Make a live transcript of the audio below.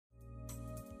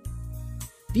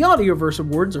The Audioverse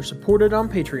Awards are supported on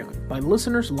Patreon by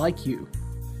listeners like you.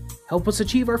 Help us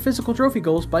achieve our physical trophy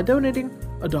goals by donating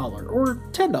 $1 or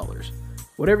 $10.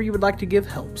 Whatever you would like to give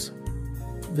helps.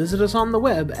 Visit us on the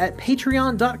web at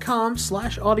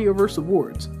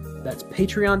patreon.com/audioverseawards. That's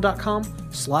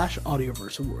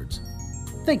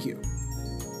patreon.com/audioverseawards. Thank you.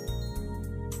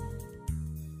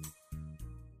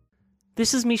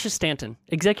 This is Misha Stanton,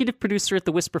 executive producer at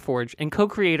The Whisper Forge and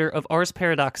co-creator of Ars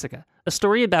Paradoxica, a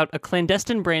story about a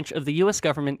clandestine branch of the U.S.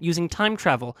 government using time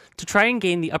travel to try and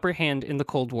gain the upper hand in the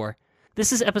Cold War.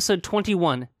 This is episode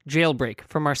 21, Jailbreak,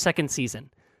 from our second season.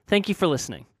 Thank you for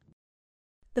listening.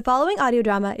 The following audio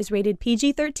drama is rated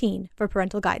PG-13 for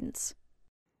parental guidance.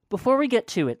 Before we get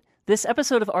to it, this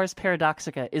episode of Ars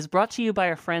Paradoxica is brought to you by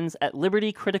our friends at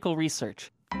Liberty Critical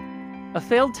Research. A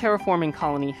failed terraforming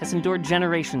colony has endured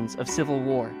generations of civil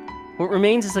war. What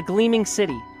remains is a gleaming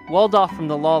city, walled off from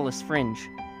the lawless fringe.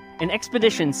 An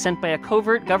expedition sent by a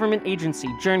covert government agency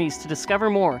journeys to discover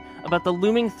more about the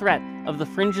looming threat of the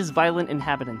fringe's violent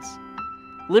inhabitants.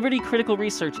 Liberty Critical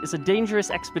Research is a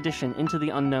dangerous expedition into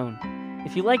the unknown.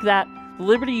 If you like that, the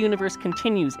Liberty universe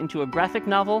continues into a graphic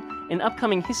novel, an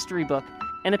upcoming history book,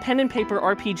 and a pen and paper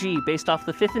RPG based off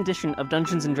the 5th edition of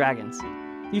Dungeons & Dragons.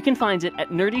 You can find it at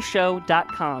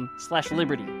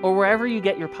nerdyshow.com/liberty or wherever you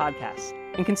get your podcasts.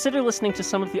 And consider listening to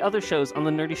some of the other shows on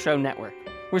the Nerdy Show network.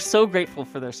 We're so grateful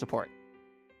for their support.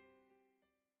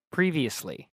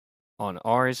 Previously on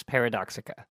Ars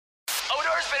Paradoxica.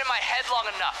 Odar's been in my head long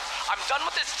enough. I'm done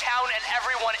with this town and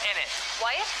everyone in it.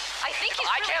 Wyatt, I think If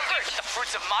I can't leave with the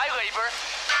fruits of my labor,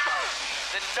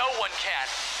 then no one can.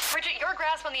 Bridget, your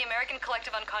grasp on the American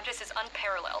collective unconscious is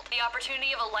unparalleled. The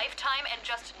opportunity of a lifetime and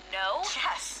just no?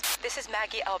 Yes. This is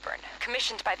Maggie Elburn,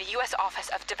 commissioned by the U.S. Office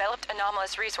of Developed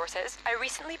Anomalous Resources. I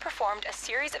recently performed a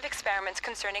series of experiments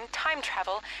concerning time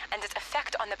travel and its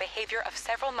effect on the behavior of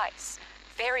several mice.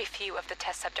 Very few of the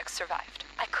test subjects survived.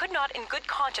 I could not in good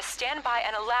conscience stand by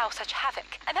and allow such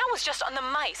havoc. And that was just on the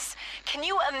mice. Can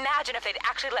you imagine if they'd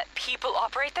actually let people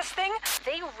operate this thing?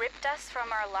 They ripped us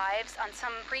from our lives on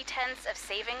some pretense of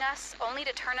saving us, only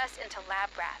to turn us into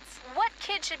lab rats. What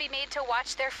kid should be made to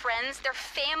watch their friends, their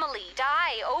family,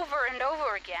 die over and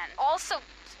over again? Also,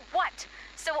 what?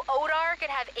 So Odar could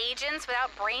have agents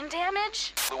without brain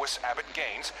damage? Louis Abbott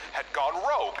Gaines had gone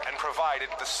rogue and provided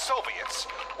the Soviets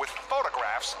with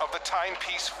photographs of the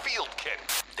timepiece field kit.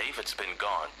 David's been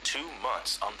gone 2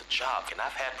 months on the job, and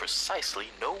I've had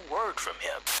precisely no word from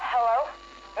him. Hello?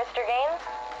 Mr. Gaines?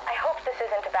 I hope this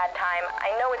isn't a bad time. I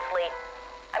know it's late.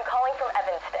 I'm calling from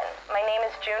Evanston. My name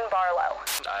is June Barlow.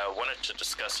 I wanted to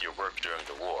discuss your work during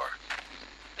the war.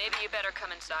 Maybe you better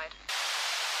come inside.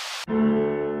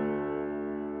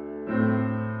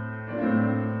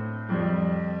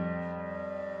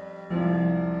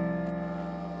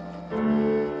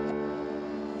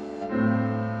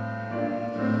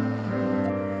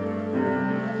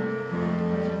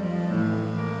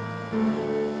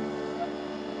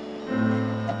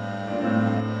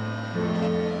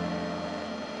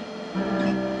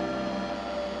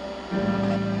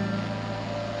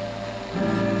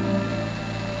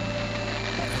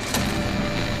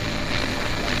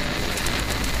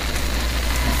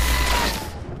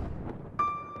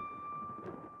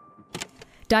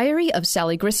 Diary of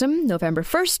Sally Grissom, November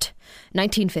 1st,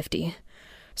 1950.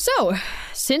 So,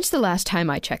 since the last time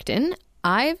I checked in,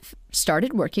 I've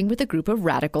started working with a group of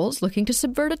radicals looking to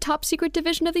subvert a top-secret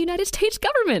division of the United States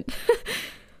government.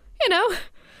 You know,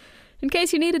 in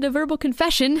case you needed a verbal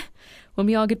confession when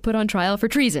we all get put on trial for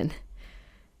treason.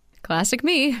 Classic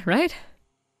me, right?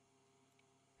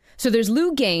 So there's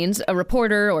Lou Gaines, a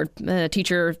reporter or a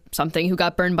teacher or something who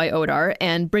got burned by Odar,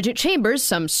 and Bridget Chambers,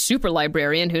 some super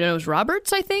librarian who knows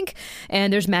Roberts, I think.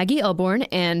 And there's Maggie Elborn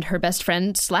and her best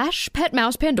friend / pet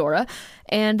mouse Pandora.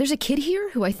 And there's a kid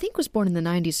here who I think was born in the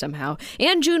 90s somehow.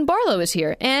 And June Barlow is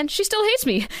here, and she still hates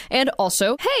me. And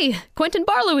also, hey, Quentin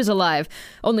Barlow is alive.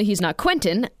 Only he's not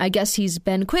Quentin. I guess he's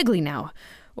Ben Quigley now.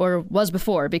 Or was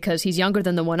before, because he's younger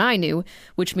than the one I knew,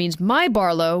 which means my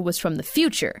Barlow was from the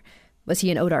future. Was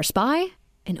he an Odar spy?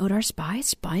 An Odar spy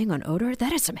spying on Odar?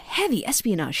 That is some heavy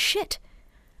espionage shit.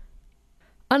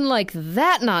 Unlike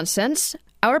that nonsense,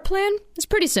 our plan is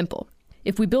pretty simple.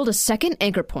 If we build a second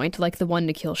anchor point like the one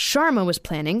Nikhil Sharma was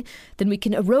planning, then we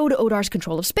can erode Odar's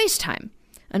control of space-time.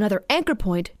 Another anchor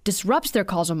point disrupts their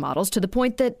causal models to the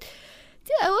point that,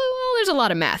 well, there's a lot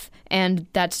of math. And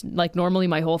that's like normally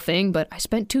my whole thing, but I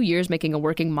spent 2 years making a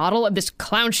working model of this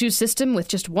clown shoe system with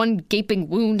just one gaping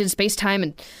wound in space-time,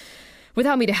 and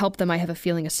without me to help them, I have a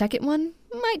feeling a second one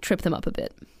might trip them up a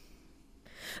bit.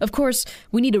 Of course,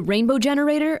 we need a rainbow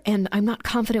generator, and I'm not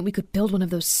confident we could build one of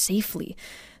those safely.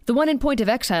 The one in Point of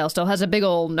Exile still has a big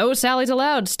ol' "No Sallies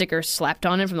Allowed" sticker slapped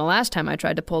on it from the last time I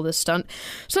tried to pull this stunt.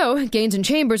 So, Gaines and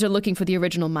Chambers are looking for the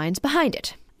original minds behind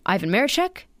it. Ivan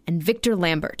Marechek and Victor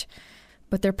Lambert.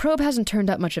 But their probe hasn't turned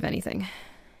up much of anything.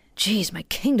 Jeez, my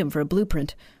kingdom for a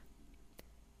blueprint.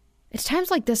 It's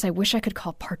times like this I wish I could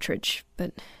call Partridge,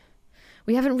 but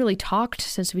we haven't really talked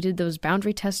since we did those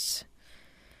boundary tests.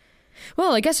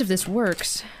 Well, I guess if this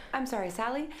works... I'm sorry,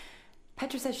 Sally.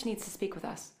 Petra said she needs to speak with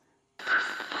us.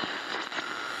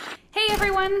 Hey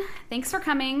everyone, thanks for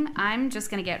coming. I'm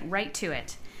just gonna get right to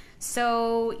it.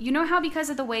 So, you know how because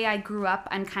of the way I grew up,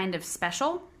 I'm kind of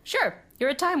special? Sure, you're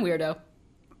a time weirdo.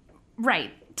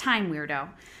 Right, time weirdo.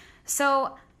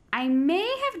 So, I may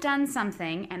have done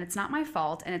something, and it's not my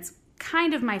fault, and it's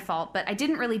kind of my fault, but I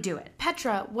didn't really do it.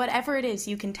 Petra, whatever it is,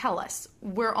 you can tell us.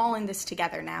 We're all in this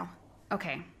together now.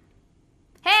 Okay.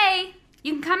 Hey,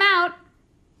 you can come out.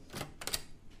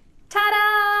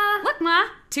 Ta-da! Look, Ma,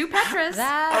 2 Petras.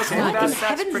 What in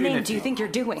heaven's name do you think you're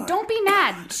doing? Don't be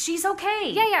mad. She's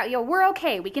okay. Yeah, we're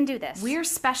okay. We can do this. We're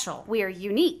special. We're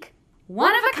unique.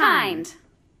 One of a kind.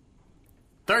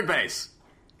 Third base.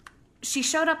 She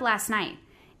showed up last night.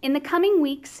 In the coming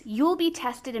weeks, you'll be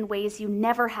tested in ways you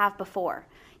never have before.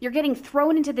 You're getting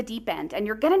thrown into the deep end, and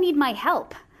you're gonna need my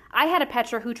help. I had a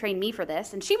Petra who trained me for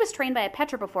this, and she was trained by a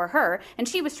Petra before her, and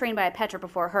she was trained by a Petra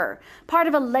before her. Part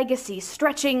of a legacy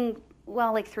stretching,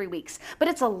 well, like 3 weeks. But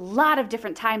it's a lot of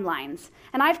different timelines,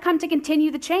 and I've come to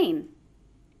continue the chain.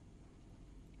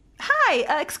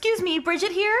 Hi, excuse me,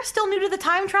 Bridget here, still new to the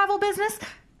time travel business?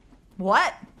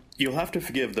 What? You'll have to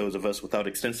forgive those of us without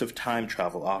extensive time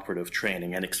travel operative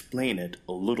training and explain it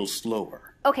a little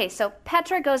slower. Okay, so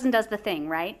Petra goes and does the thing,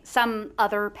 right? Some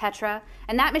other Petra,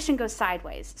 and that mission goes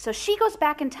sideways. So she goes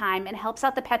back in time and helps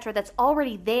out the Petra that's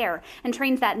already there and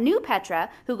trains that new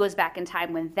Petra who goes back in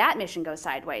time when that mission goes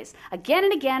sideways. Again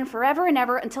and again, forever and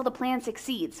ever, until the plan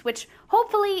succeeds, which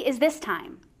hopefully is this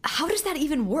time. How does that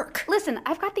even work? Listen,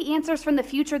 I've got the answers from the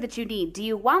future that you need. Do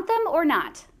you want them or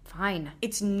not? Fine.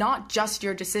 It's not just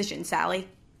your decision, Sally.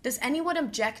 Does anyone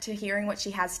object to hearing what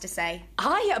she has to say?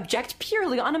 I object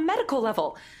purely on a medical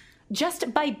level.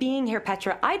 Just by being here,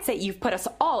 Petra, I'd say you've put us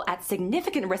all at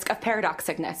significant risk of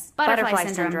paradoxicness. Butterfly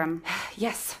syndrome.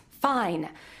 Yes, fine.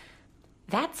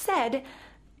 That said,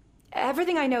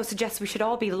 everything I know suggests we should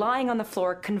all be lying on the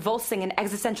floor, convulsing in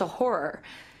existential horror.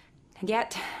 And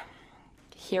yet,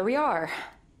 here we are.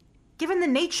 Given the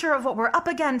nature of what we're up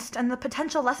against and the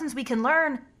potential lessons we can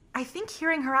learn, I think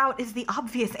hearing her out is the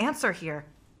obvious answer here.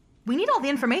 We need all the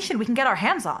information we can get our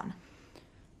hands on.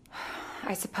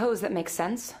 I suppose that makes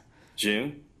sense.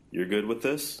 June, you're good with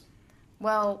this?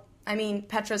 Well, I mean,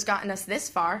 Petra's gotten us this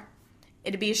far.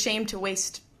 It'd be a shame to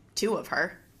waste 2 of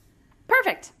her.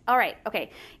 Perfect. All right,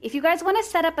 okay. If you guys want to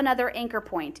set up another anchor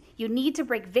point, you need to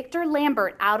break Victor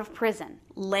Lambert out of prison.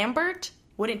 Lambert?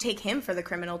 Wouldn't take him for the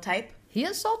criminal type. He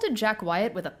assaulted Jack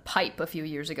Wyatt with a pipe a few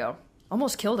years ago.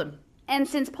 Almost killed him. And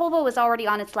since Polvo was already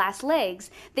on its last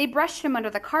legs, they brushed him under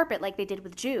the carpet like they did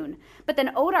with June. But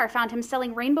then Odar found him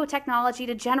selling rainbow technology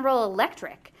to General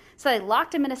Electric. So they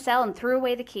locked him in a cell and threw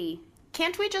away the key.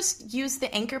 Can't we just use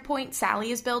the anchor point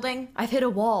Sally is building? I've hit a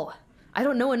wall. I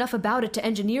don't know enough about it to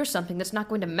engineer something that's not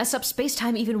going to mess up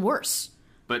space-time even worse.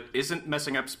 But isn't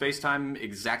messing up space-time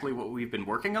exactly what we've been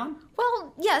working on?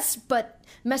 Well, yes, but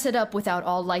mess it up without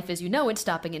all life as you know it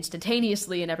stopping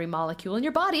instantaneously and every molecule in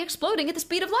your body exploding at the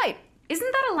speed of light.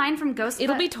 Isn't that a line from Ghost?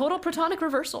 It'll be total protonic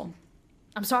reversal.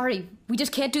 I'm sorry, we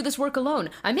just can't do this work alone.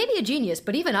 I may be a genius,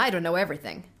 but even I don't know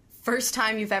everything. First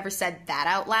time you've ever said that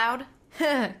out loud?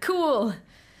 Cool.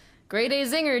 Grade A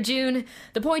zinger, June.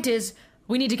 The point is,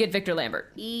 we need to get Victor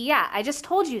Lambert. Yeah, I just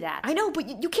told you that. I know,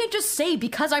 but you can't just say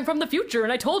because I'm from the future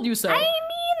and I told you so. I mean,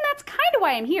 that's kind of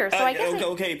why I'm here, so I guess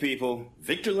Okay, people.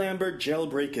 Victor Lambert,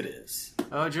 jailbreak it is.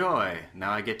 Oh, joy.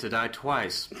 Now I get to die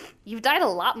twice. You've died a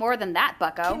lot more than that,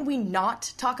 bucko. Can we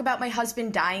not talk about my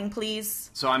husband dying, please?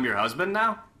 So I'm your husband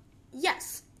now?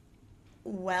 Yes.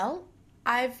 Well,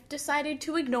 I've decided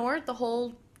to ignore the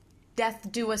whole death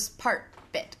do us part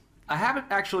bit. I haven't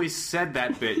actually said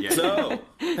that bit yet. So,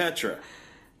 Petra,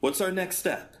 what's our next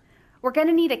step? We're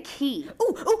gonna need a key.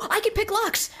 Ooh, I can pick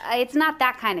locks! It's not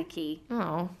that kind of key.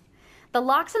 Oh. The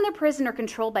locks in the prison are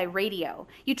controlled by radio.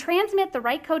 You transmit the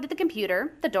right code to the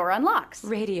computer, the door unlocks.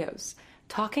 Radios.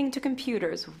 Talking to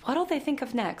computers. What'll they think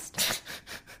of next?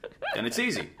 Then it's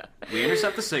easy. We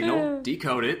intercept the signal,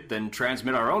 decode it, then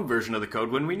transmit our own version of the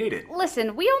code when we need it.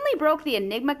 Listen, we only broke the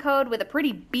Enigma code with a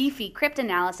pretty beefy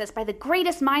cryptanalysis by the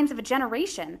greatest minds of a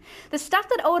generation. The stuff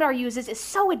that Odar uses is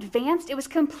so advanced, it was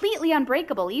completely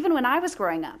unbreakable, even when I was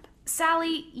growing up.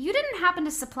 Sally, you didn't happen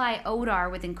to supply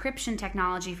Odar with encryption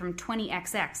technology from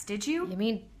 20XX, did you? You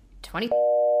mean 20...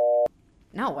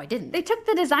 No, I didn't. They took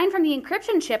the design from the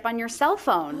encryption chip on your cell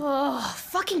phone. Oh,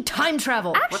 fucking time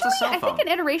travel. Actually, What's a cell phone? I think an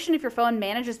iteration of your phone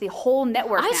manages the whole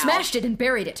network I now. smashed it and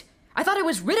buried it. I thought I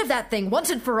was rid of that thing once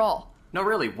and for all. No,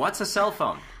 really, what's a cell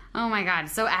phone? Oh my god,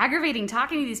 so aggravating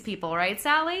talking to these people, right,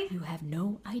 Sally? You have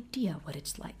no idea what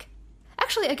it's like.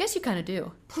 Actually, I guess you kind of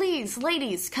do. Please,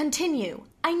 ladies, continue.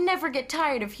 I never get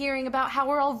tired of hearing about how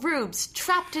we're all rubes,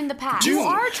 trapped in the past. You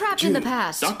are trapped in the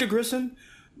past. Dr. Grissom,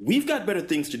 we've got better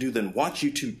things to do than watch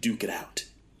you two duke it out.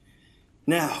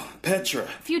 Now, Petra.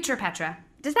 Future Petra.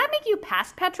 Does that make you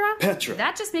past Petra? Petra.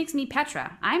 That just makes me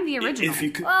Petra. I'm the original. If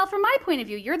you could... Well, from my point of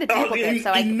view, you're the duplicate,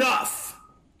 so Enough!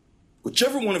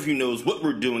 Whichever one of you knows what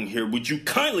we're doing here, would you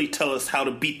kindly tell us how to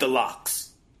beat the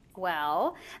locks?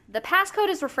 Well, the passcode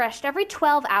is refreshed every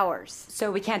 12 hours.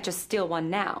 So we can't just steal one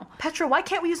now. Petra, why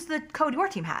can't we use the code your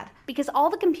team had? Because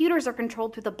all the computers are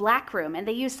controlled through the black room, and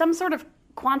they use some sort of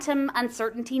quantum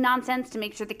uncertainty nonsense to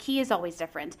make sure the key is always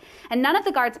different. And none of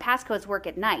the guards' passcodes work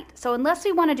at night. So unless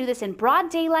we want to do this in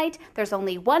broad daylight, there's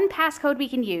only one passcode we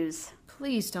can use.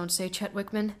 Please don't say Chet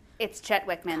Wickman. It's Chet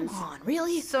Wickman's. Come on,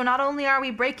 really? So not only are we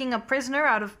breaking a prisoner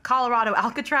out of Colorado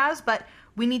Alcatraz, but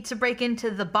we need to break into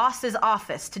the boss's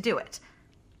office to do it.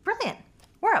 Brilliant.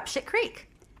 We're up shit creek.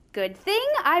 Good thing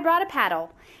I brought a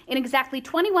paddle. In exactly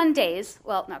 21 days,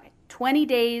 20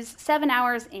 days, 7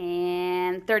 hours,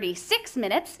 and 36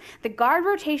 minutes, the guard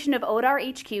rotation of Odar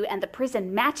HQ and the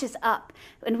prison matches up.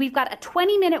 And we've got a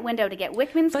 20-minute window to get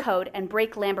Wickman's code and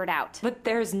break Lambert out. But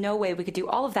there's no way we could do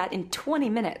all of that in 20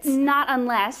 minutes. Not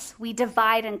unless we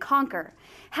divide and conquer.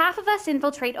 Half of us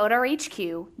infiltrate Odar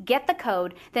HQ, get the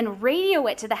code, then radio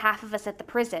it to the half of us at the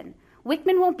prison.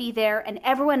 Wickman won't be there, and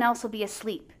everyone else will be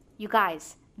asleep. You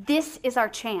guys, this is our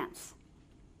chance.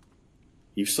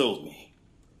 You've sold me.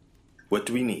 What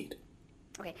do we need?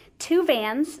 Okay, 2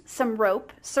 vans, some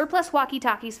rope, surplus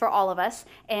walkie-talkies for all of us,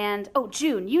 and,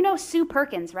 June, you know Sue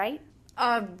Perkins, right?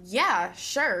 Yeah,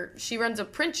 sure. She runs a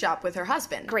print shop with her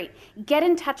husband. Great. Get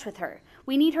in touch with her.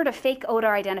 We need her to fake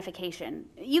Odar identification.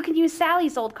 You can use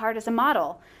Sally's old card as a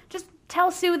model. Just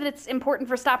tell Sue that it's important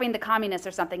for stopping the communists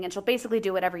or something, and she'll basically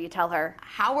do whatever you tell her.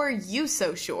 How are you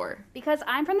so sure? Because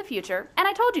I'm from the future, and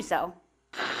I told you so.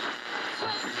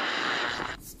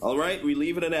 All right, we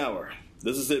leave in an hour.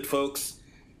 This is it, folks.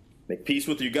 Make peace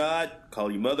with your God,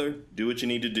 call your mother, do what you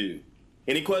need to do.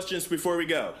 Any questions before we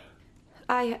go?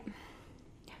 I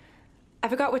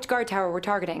forgot which guard tower we're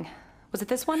targeting. Was it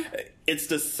this one? It's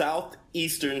the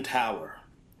southeastern tower.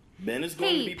 Ben is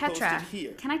going to be Petra, posted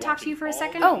here. can I talk to you for a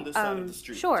second?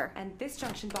 Sure. And this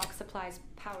junction box supplies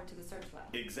power to the search lab.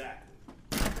 Exactly.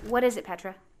 What is it,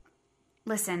 Petra?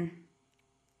 Listen,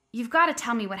 you've got to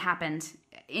tell me what happened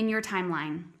in your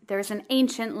timeline. There's an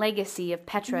ancient legacy of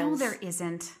Petras. No, there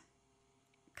isn't.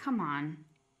 Come on.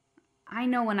 I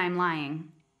know when I'm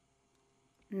lying.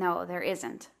 No, there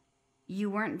isn't. You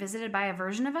weren't visited by a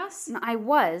version of us? No, I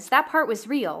was. That part was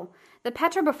real. The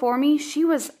Petra before me, she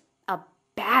was a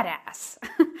badass.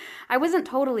 I wasn't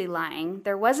totally lying.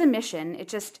 There was a mission.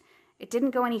 It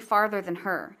didn't go any farther than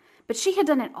her. But she had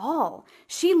done it all.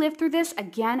 She lived through this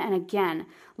again and again.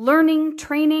 Learning,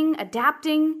 training,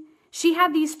 adapting. She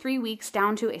had these 3 weeks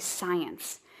down to a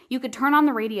science. You could turn on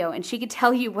the radio and she could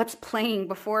tell you what's playing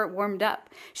before it warmed up.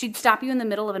 She'd stop you in the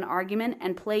middle of an argument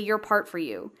and play your part for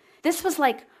you. This was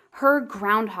like her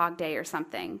Groundhog Day or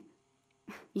something.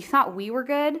 You thought we were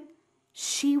good?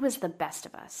 She was the best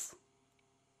of us.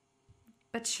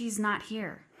 But she's not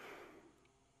here.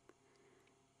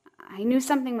 I knew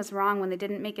something was wrong when they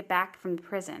didn't make it back from the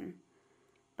prison.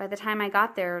 By the time I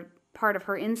got there, part of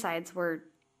her insides were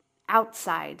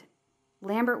outside.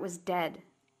 Lambert was dead.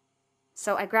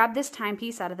 So I grabbed this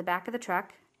timepiece out of the back of the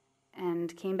truck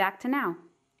and came back to now.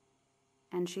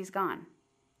 And she's gone.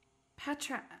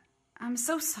 Petra, I'm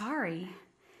so sorry.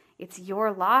 It's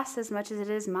your loss as much as it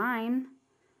is mine.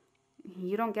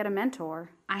 You don't get a mentor.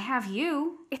 I have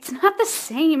you. It's not the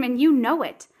same, and you know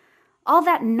it. All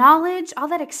that knowledge, all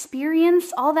that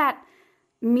experience, all that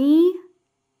me,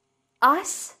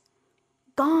 us,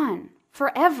 gone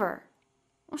forever.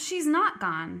 Well, she's not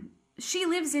gone. She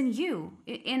lives in you,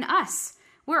 in us.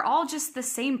 We're all just the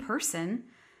same person.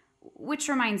 Which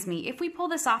reminds me, if we pull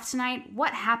this off tonight,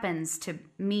 what happens to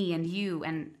me and you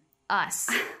and us?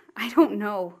 I don't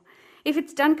know. If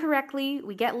it's done correctly,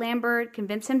 we get Lambert,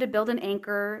 convince him to build an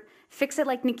anchor, fix it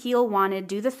like Nikhil wanted,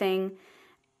 do the thing,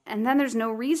 and then there's no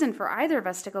reason for either of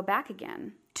us to go back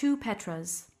again. 2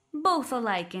 Petras, both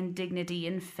alike in dignity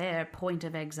and fair point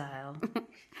of exile.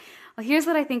 Well, here's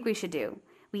what I think we should do.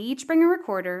 We each bring a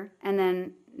recorder, and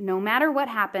then, no matter what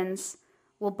happens,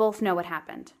 we'll both know what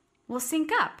happened. We'll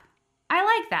sync up. I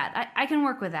like that. I can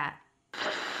work with that.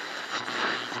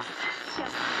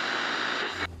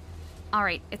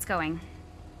 Alright, it's going.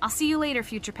 I'll see you later,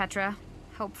 future Petra.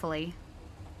 Hopefully.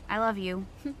 I love you.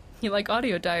 You like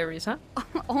audio diaries, huh?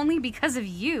 Only because of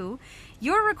you.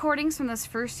 Your recordings from those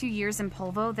first few years in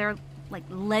Polvo, they're, like,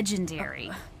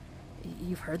 legendary.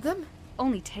 You've heard them?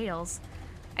 Only tales.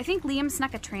 I think Liam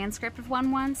snuck a transcript of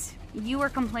one once. You were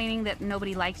complaining that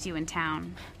nobody liked you in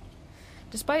town.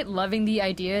 Despite loving the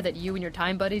idea that you and your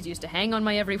time buddies used to hang on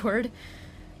my every word,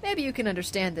 maybe you can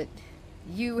understand that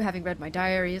you having read my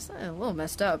diary is a little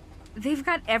messed up. They've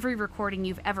got every recording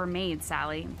you've ever made,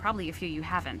 Sally. Probably a few you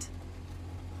haven't.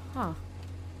 Huh.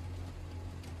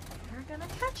 They're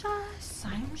gonna catch us,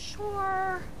 I'm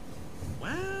sure.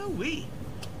 Well,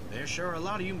 there's sure a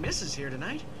lot of you misses here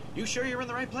tonight. You sure you're in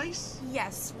the right place?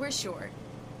 Yes, we're sure.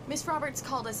 Miss Roberts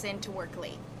called us in to work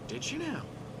late. Did she now?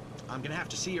 I'm gonna have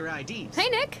to see your IDs. Hey,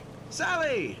 Nick!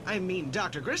 Sally! I mean,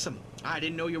 Dr. Grissom. I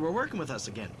didn't know you were working with us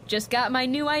again. Just got my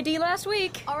new ID last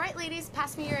week. All right, ladies,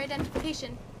 pass me your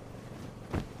identification.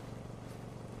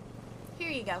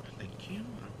 Here you go. Thank you.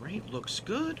 All right, looks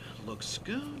good. Looks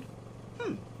good.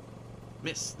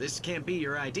 Miss, this can't be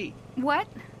your ID. What?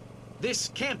 This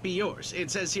can't be yours. It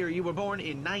says here you were born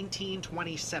in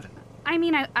 1927. I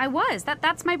mean, I was.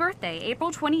 That's my birthday,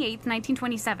 April 28th,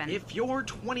 1927. If you're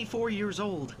 24 years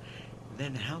old,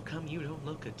 then how come you don't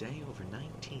look a day over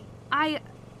 19? I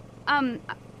don't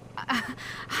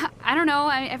know.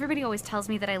 Everybody always tells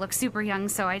me that I look super young,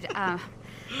 so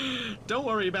Don't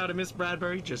worry about it, Miss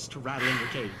Bradbury. Just rattle in your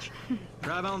cage.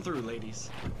 Drive on through,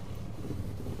 ladies.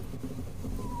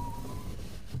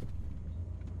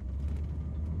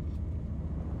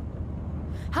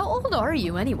 How old are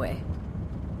you, anyway?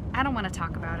 I don't want to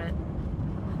talk about it.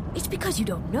 It's because you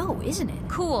don't know, isn't it?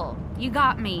 Cool. You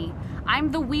got me.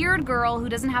 I'm the weird girl who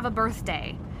doesn't have a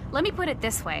birthday. Let me put it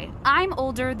this way. I'm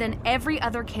older than every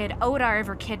other kid Odar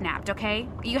ever kidnapped, okay?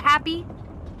 Are you happy?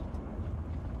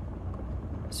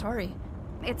 Sorry.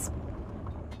 It's...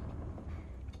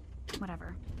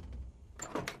 whatever.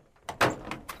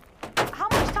 How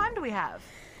much time do we have?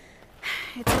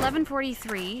 It's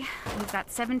 11:43. We've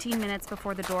got 17 minutes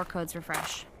before the door codes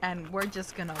refresh. And we're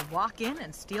just gonna walk in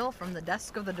and steal from the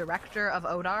desk of the director of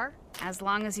Odar? As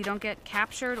long as you don't get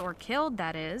captured or killed,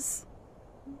 that is.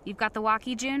 You've got the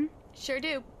walkie, June? Sure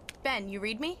do. Ben, you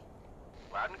read me?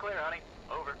 Loud and clear, honey.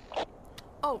 Over.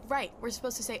 Oh, right. We're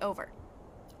supposed to say over.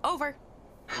 Over.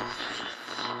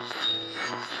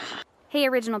 Hey,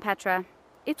 Original Petra.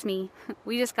 It's me.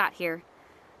 We just got here.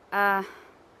 I'm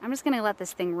just gonna let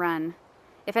this thing run.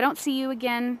 If I don't see you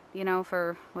again,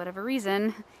 for whatever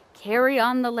reason, carry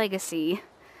on the legacy.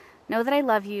 Know that I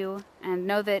love you, and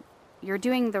know that you're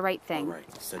doing the right thing. All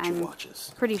right, set your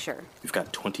watches. Pretty sure. You've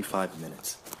got 25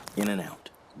 minutes. In and out.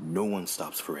 No one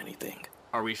stops for anything.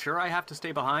 Are we sure I have to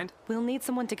stay behind? We'll need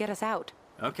someone to get us out.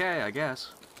 Okay, I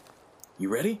guess. You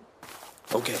ready?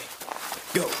 Okay.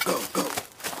 Go, go, go.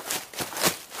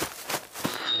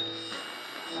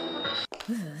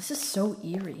 This is so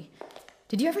eerie.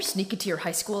 Did you ever sneak into your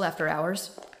high school after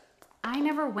hours? I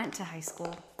never went to high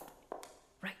school.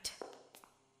 Right.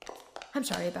 I'm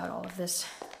sorry about all of this.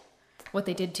 What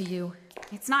they did to you.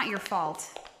 It's not your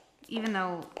fault, even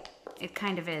though it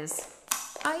kind of is.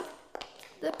 I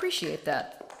appreciate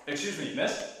that. Excuse me,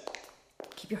 miss?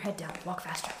 Keep your head down. Walk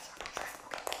faster.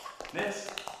 Miss?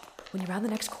 When you round the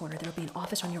next corner, there'll be an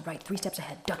office on your right, 3 steps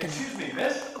ahead. Duck in there. Excuse me,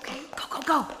 miss? Okay,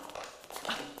 go.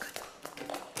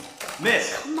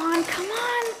 Miss! Come on.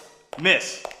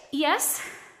 Miss! Yes?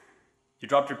 You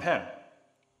dropped your pen.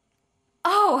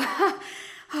 Oh,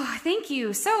 thank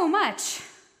you so much.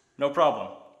 No problem.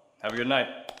 Have a good night.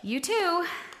 You too.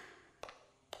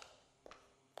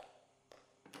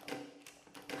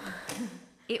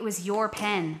 It was your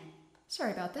pen.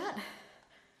 Sorry about that.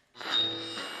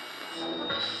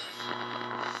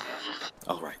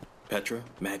 All right, Petra,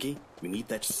 Maggie, we need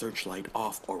that searchlight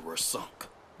off or we're sunk.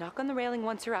 Knock on the railing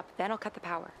once you're up, then I'll cut the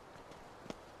power.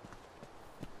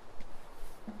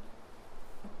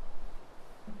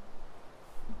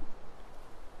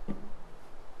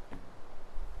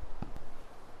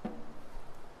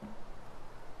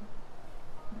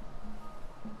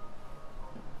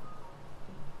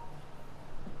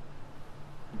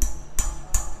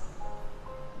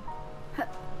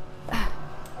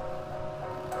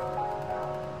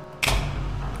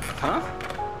 Huh?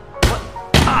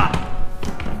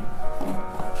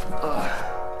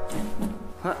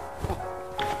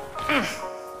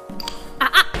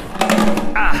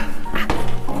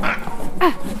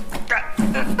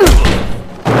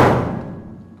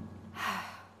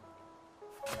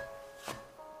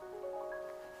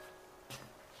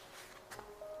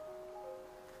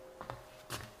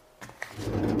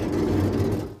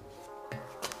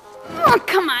 Oh,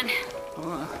 come on.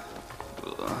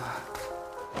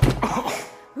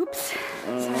 Oops.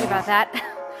 Sorry about that.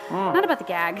 Not about the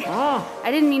gag.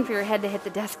 I didn't mean for your head to hit the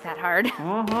desk that hard.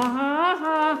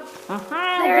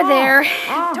 There.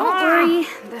 Don't worry.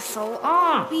 This'll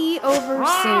all be over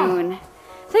soon.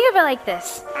 Think of it like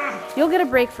this. You'll get a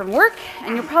break from work,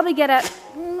 and you'll probably get a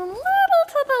little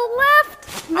to the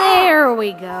left. There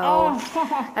we go.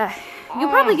 You'll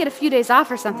probably get a few days off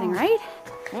or something, right?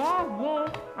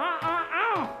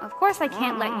 Of course I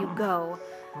can't let you go.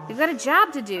 You've got a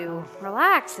job to do.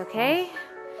 Relax, okay?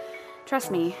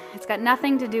 Trust me, it's got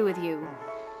nothing to do with you.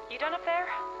 You done up there?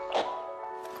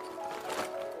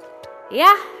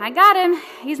 Yeah, I got him.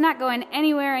 He's not going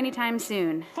anywhere anytime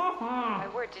soon. My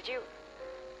word, did you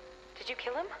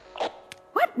kill him?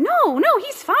 What? No,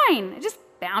 he's fine. Just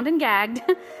bound and gagged.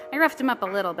 I roughed him up a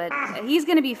little, but he's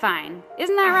gonna be fine.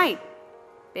 Isn't that right?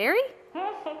 Barry?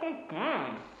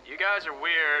 You guys are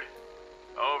weird.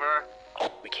 Over.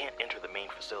 We can't enter the main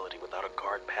facility without a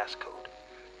guard passcode.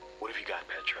 What have you got,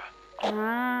 Petra?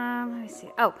 Let me see.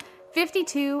 Oh,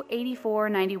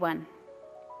 528491.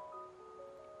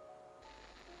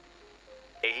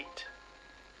 8,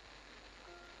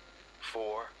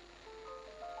 4,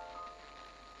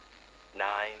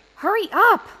 9. Hurry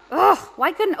up! Ugh,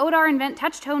 why couldn't Odar invent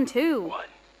touch tone too? 1.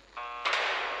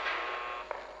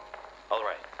 All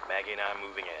right, Maggie and I are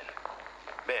moving in.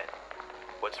 Ben,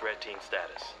 what's Red Team's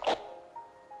status?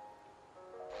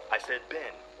 I said,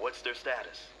 Ben, what's their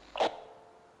status?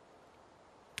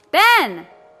 Ben!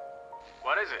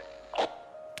 What is it?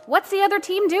 What's the other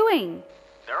team doing?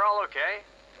 They're all okay.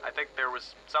 I think there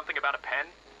was something about a pen.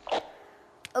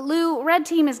 Lou, red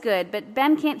team is good, but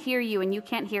Ben can't hear you and you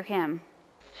can't hear him.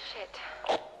 Shit.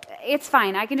 It's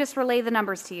fine. I can just relay the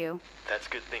numbers to you. That's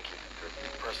good thinking.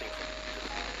 You're pressing for...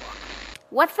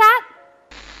 What's that?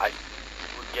 We're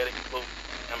getting close.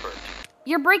 Number.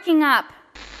 You're breaking up.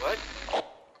 What?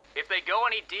 If they go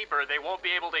any deeper, they won't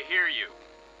be able to hear you.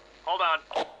 Hold on.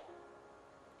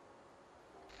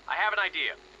 I have an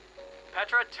idea.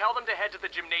 Petra, tell them to head to the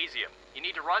gymnasium. You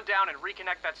need to run down and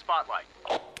reconnect that spotlight.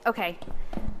 Okay.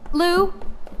 Lou,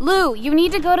 you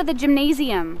need to go to the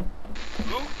gymnasium.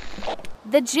 Who?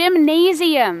 The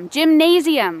gymnasium.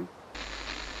 Gymnasium.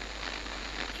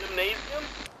 Gymnasium?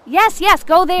 Yes,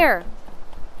 go there.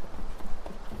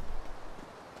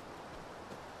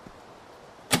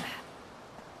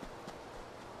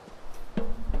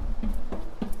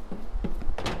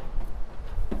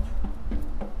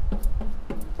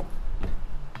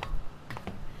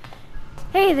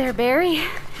 Hey there, Barry.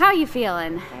 How you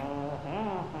feeling?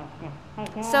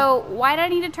 So, why did I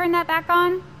need to turn that back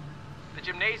on? The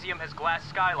gymnasium has glass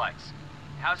skylights.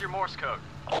 How's your Morse code?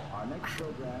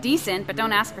 Decent, but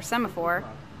don't ask for semaphore.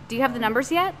 Do you have the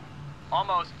numbers yet?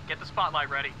 Almost. Get the spotlight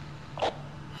ready.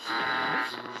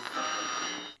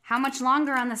 How much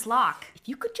longer on this lock? If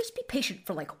you could just be patient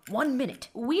for like 1 minute.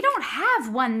 We don't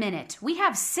have 1 minute. We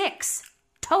have 6.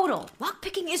 Total.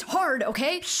 Lockpicking is hard,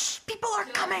 okay? Shh, people are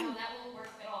coming. No, that won't work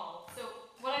at all. So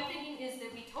what I'm thinking is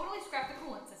that we totally scrap the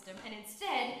coolant system and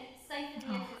instead siphon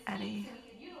the excess Eddie. heat so we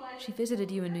can utilize. She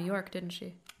visited you in New York, didn't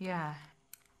she? Yeah.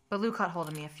 But Lou caught hold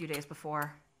of me a few days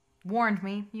before. Warned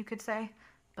me, you could say.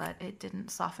 But it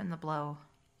didn't soften the blow.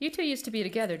 You two used to be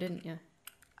together, didn't you?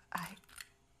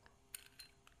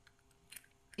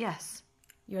 Yes.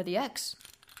 You're the ex.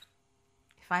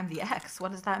 If I'm the ex,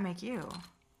 what does that make you?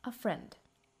 A friend.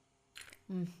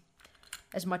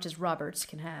 As much as Roberts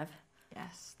can have.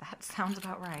 Yes, that sounds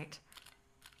about right.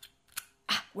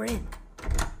 We're in.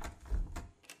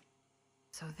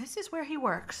 So this is where he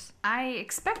works. I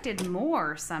expected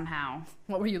more somehow.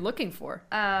 What were you looking for?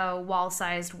 A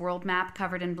wall-sized world map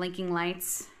covered in blinking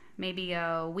lights. Maybe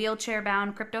a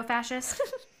wheelchair-bound crypto-fascist.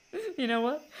 You know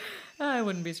what? I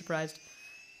wouldn't be surprised.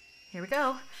 Here we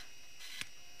go.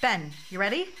 Ben, you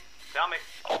ready? Tell me.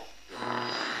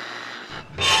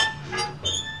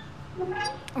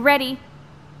 Ready.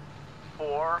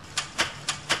 4,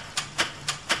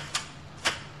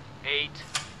 8,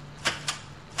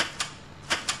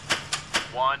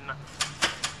 1,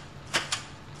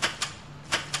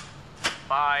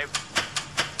 5,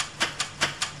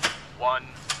 1,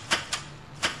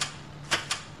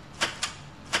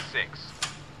 6.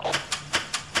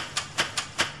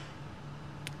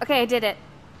 Okay, I did it.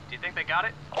 Do you think they got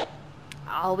it?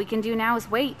 All we can do now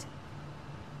is wait.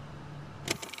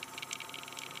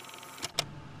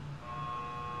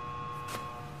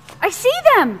 I see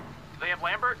them! Do they have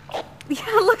Lambert?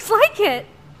 Yeah, looks like it.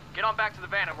 Get on back to the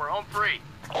van and we're home free.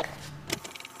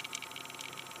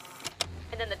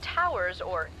 And then the towers,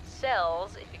 or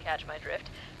cells, if you catch my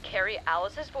drift, carry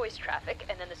Alice's voice traffic,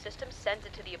 and then the system sends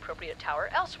it to the appropriate tower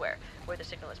elsewhere, where the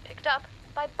signal is picked up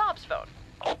by Bob's phone.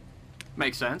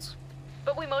 Makes sense.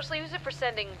 But we mostly use it for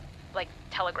sending, like,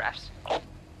 telegraphs.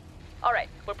 Alright,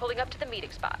 we're pulling up to the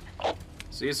meeting spot.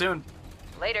 See you soon.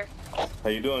 Later. How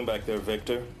you doing back there,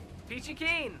 Victor? Peachy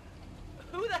Keen!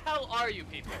 Who the hell are you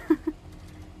people?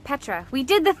 Petra, we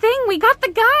did the thing! We got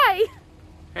the guy!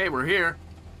 Hey, we're here.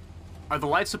 Are the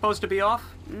lights supposed to be off?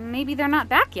 Maybe they're not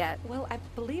back yet. Well, I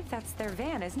believe that's their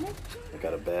van, isn't it? I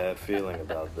got a bad feeling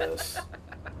about this.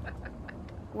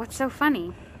 What's so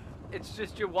funny? It's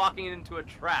just you're walking into a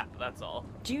trap, that's all.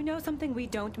 Do you know something we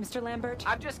don't, Mr. Lambert?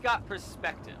 I've just got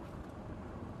perspective.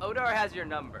 Odar has your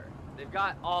number. They've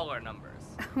got all our numbers.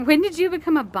 When did you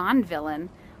become a Bond villain?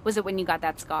 Was it when you got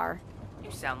that scar?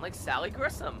 You sound like Sally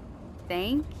Grissom.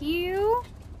 Thank you.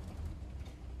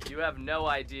 You have no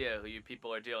idea who you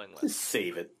people are dealing with. Just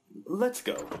save it. Let's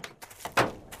go.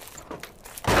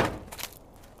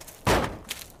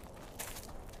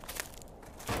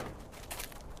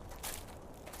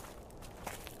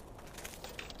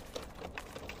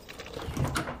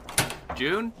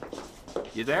 June?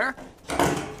 You there?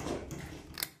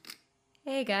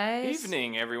 Hey, guys.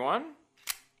 Evening, everyone.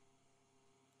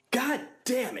 God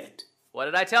damn it! What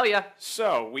did I tell you?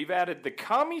 So, we've added the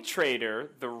commie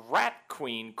trader, the rat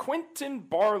queen, Quentin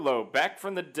Barlow, back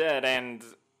from the dead, and...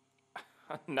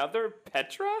 another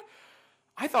Petra?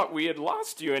 I thought we had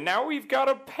lost you, and now we've got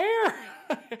a pair!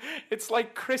 It's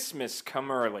like Christmas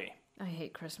come early. I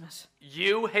hate Christmas.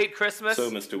 You hate Christmas? So,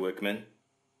 Mr. Wickman,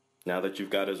 now that you've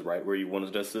got us right where you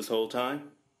wanted us this whole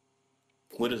time,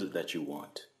 what is it that you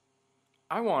want?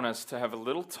 I want us to have a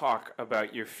little talk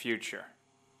about your future.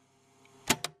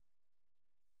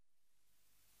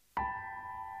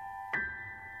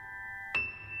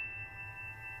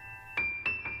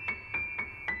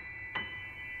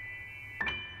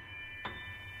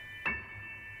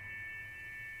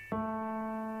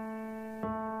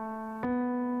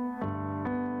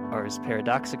 Ars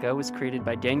Paradoxica was created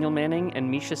by Daniel Manning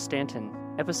and Misha Stanton.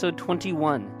 Episode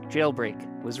 21,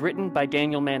 Jailbreak, was written by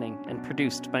Daniel Manning and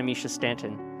produced by Misha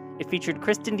Stanton. It featured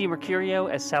Kristen DiMercurio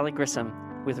as Sally Grissom,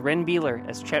 with Ren Beeler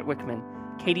as Chet Wickman,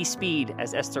 Katie Speed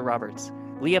as Esther Roberts,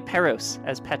 Leah Peros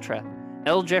as Petra,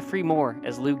 L. Jeffrey Moore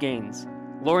as Lou Gaines,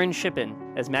 Lauren Shippen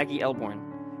as Maggie Elborn,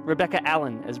 Rebecca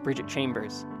Allen as Bridget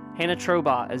Chambers, Hannah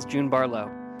Trobaugh as June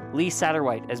Barlow, Lee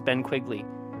Satterwhite as Ben Quigley,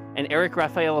 and Eric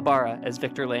Raphael Ibarra as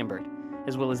Victor Lambert,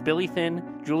 as well as Billy Finn,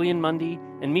 Julian Mundy,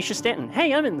 and Misha Stanton.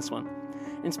 Hey, I'm in this one.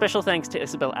 And special thanks to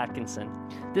Isabel Atkinson.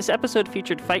 This episode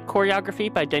featured fight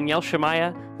choreography by Danielle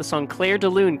Shamaya, the song Claire de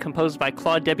Lune composed by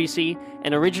Claude Debussy,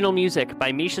 and original music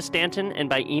by Misha Stanton and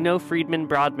by Eno Friedman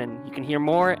Brodman. You can hear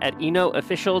more at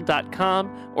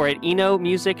enoofficial.com or at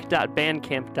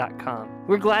enomusic.bandcamp.com.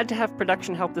 We're glad to have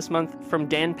production help this month from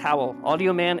Dan Powell,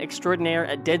 audio man extraordinaire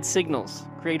at Dead Signals,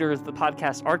 creator of the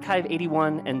podcast Archive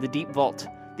 81 and The Deep Vault.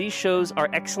 These shows are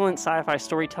excellent sci-fi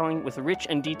storytelling with rich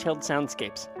and detailed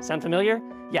soundscapes. Sound familiar?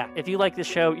 Yeah, if you like this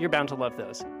show, you're bound to love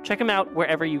those. Check them out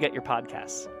wherever you get your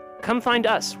podcasts. Come find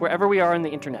us wherever we are on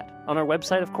the internet. On our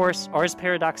website, of course,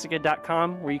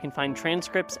 arsparadoxica.com, where you can find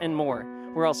transcripts and more.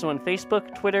 We're also on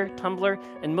Facebook, Twitter, Tumblr,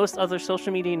 and most other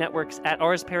social media networks at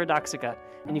Ars Paradoxica,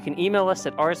 and you can email us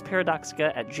at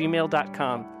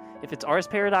arsparadoxica@gmail.com. If it's Ars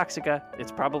Paradoxica,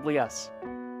 it's probably us.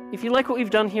 If you like what we've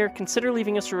done here, consider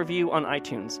leaving us a review on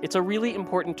iTunes. It's a really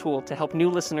important tool to help new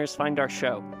listeners find our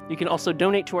show. You can also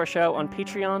donate to our show on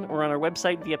Patreon or on our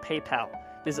website via PayPal.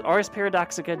 Visit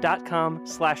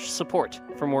arsparadoxica.com/support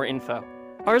for more info.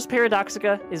 Ars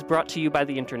Paradoxica is brought to you by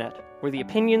the internet, where the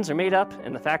opinions are made up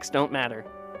and the facts don't matter.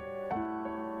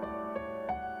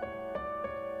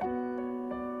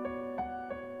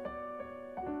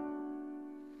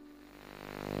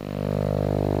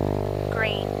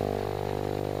 Green.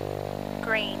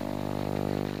 Green.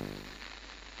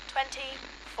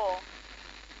 24.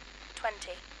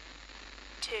 20.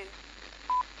 2.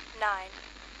 9.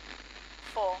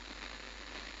 4.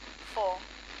 4.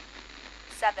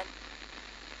 7.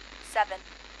 7.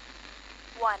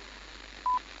 1.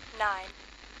 9.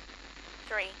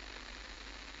 3.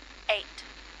 8.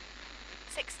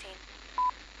 16.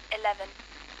 11.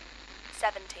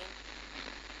 17.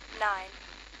 9.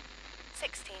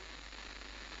 16.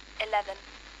 11.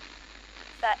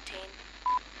 13.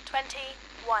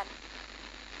 21.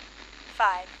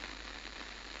 5.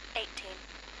 18.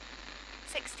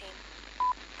 16.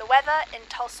 The weather in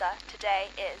Tulsa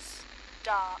today is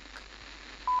dark.